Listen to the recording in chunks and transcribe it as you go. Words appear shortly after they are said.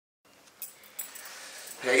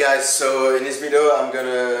Hey guys, so in this video I'm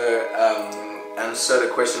gonna answer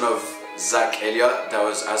the question of Zach Elliott that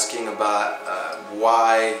was asking about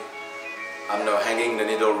why I'm not hanging the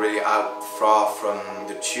needle really out far from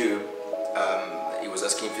the tube. He was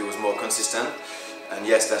asking if it was more consistent, and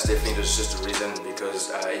yes, that's definitely just the reason,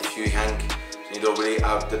 because if you hang the needle really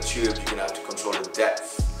out the tube, you're gonna have to control the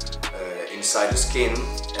depth inside the skin,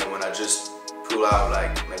 and when I just pull out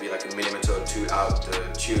maybe like a millimeter or two out the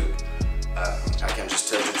tube, I can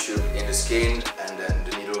just touch the tube in the skin, and then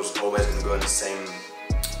the needle is always going to go in the same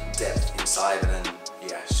depth inside, and then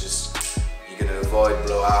yeah, it's just, you're going to avoid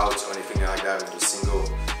blowouts or anything like that with a single.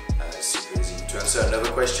 It's super easy. To answer another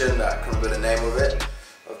question, I can't remember the name of it,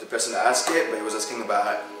 of the person that asked it, but he was asking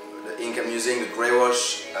about the ink I'm using, the grey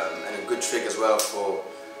wash, and a good trick as well for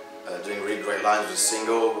doing really great lines with a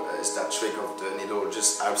single is that trick of the needle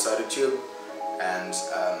just outside the tube, and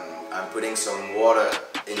I'm putting some water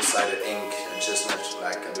inside the ink, just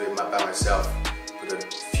like I do it by myself. Put a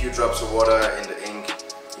few drops of water in the ink,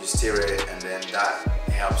 you stir it, and then that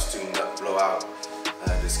helps to not blow out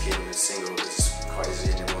the skin with a single. It's quite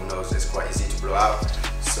easy, and everyone knows it's quite easy to blow out.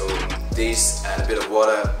 So this and a bit of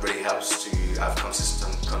water really helps to have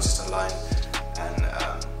consistent line, and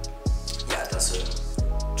yeah, that's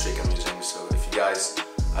a trick I'm using. So if you guys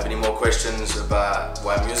have any more questions about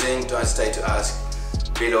what I'm using, don't hesitate to ask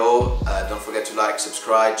below. Don't forget to like,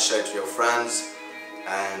 subscribe, share it to your friends,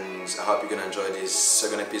 and I hope you're gonna enjoy this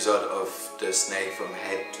second episode of the snake from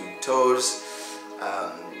head to toes.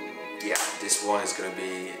 Yeah, this one is gonna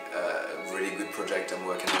be a really good project I'm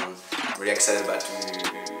working on. I'm really excited about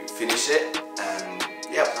to finish it, and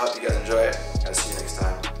yeah, I hope you guys enjoy it. I'll see you next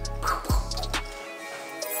time.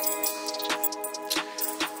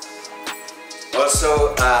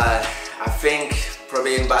 Also, I think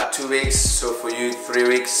probably in about 2 weeks, so for you 3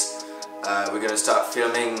 weeks, we're gonna start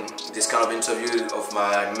filming this kind of interview of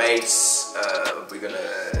my mates. We're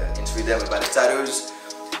gonna interview them about the tattoos.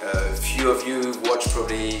 A few of you watched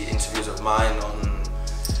probably interviews of mine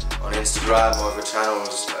on Instagram or other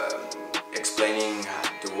channels explaining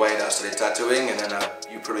the way that I started tattooing, and then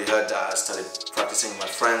you probably heard that I started practicing with my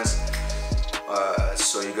friends.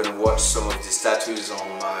 So you're gonna watch some of these tattoos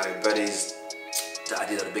on my buddies that I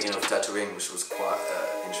did at the beginning of tattooing, which was quite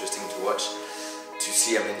interesting to watch, to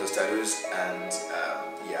see those tattoos. And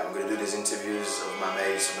yeah, I'm going to do these interviews of my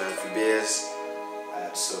mates over a few beers,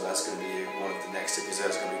 so that's going to be one of the next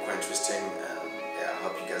episodes. It's going to be quite interesting, and yeah, I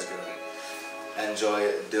hope you guys are going to enjoy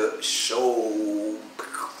the show.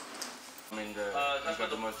 I mean, you've got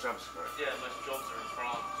the most jobs, right? Yeah, most jobs are in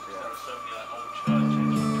France. Yeah. There are so many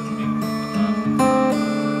old churches.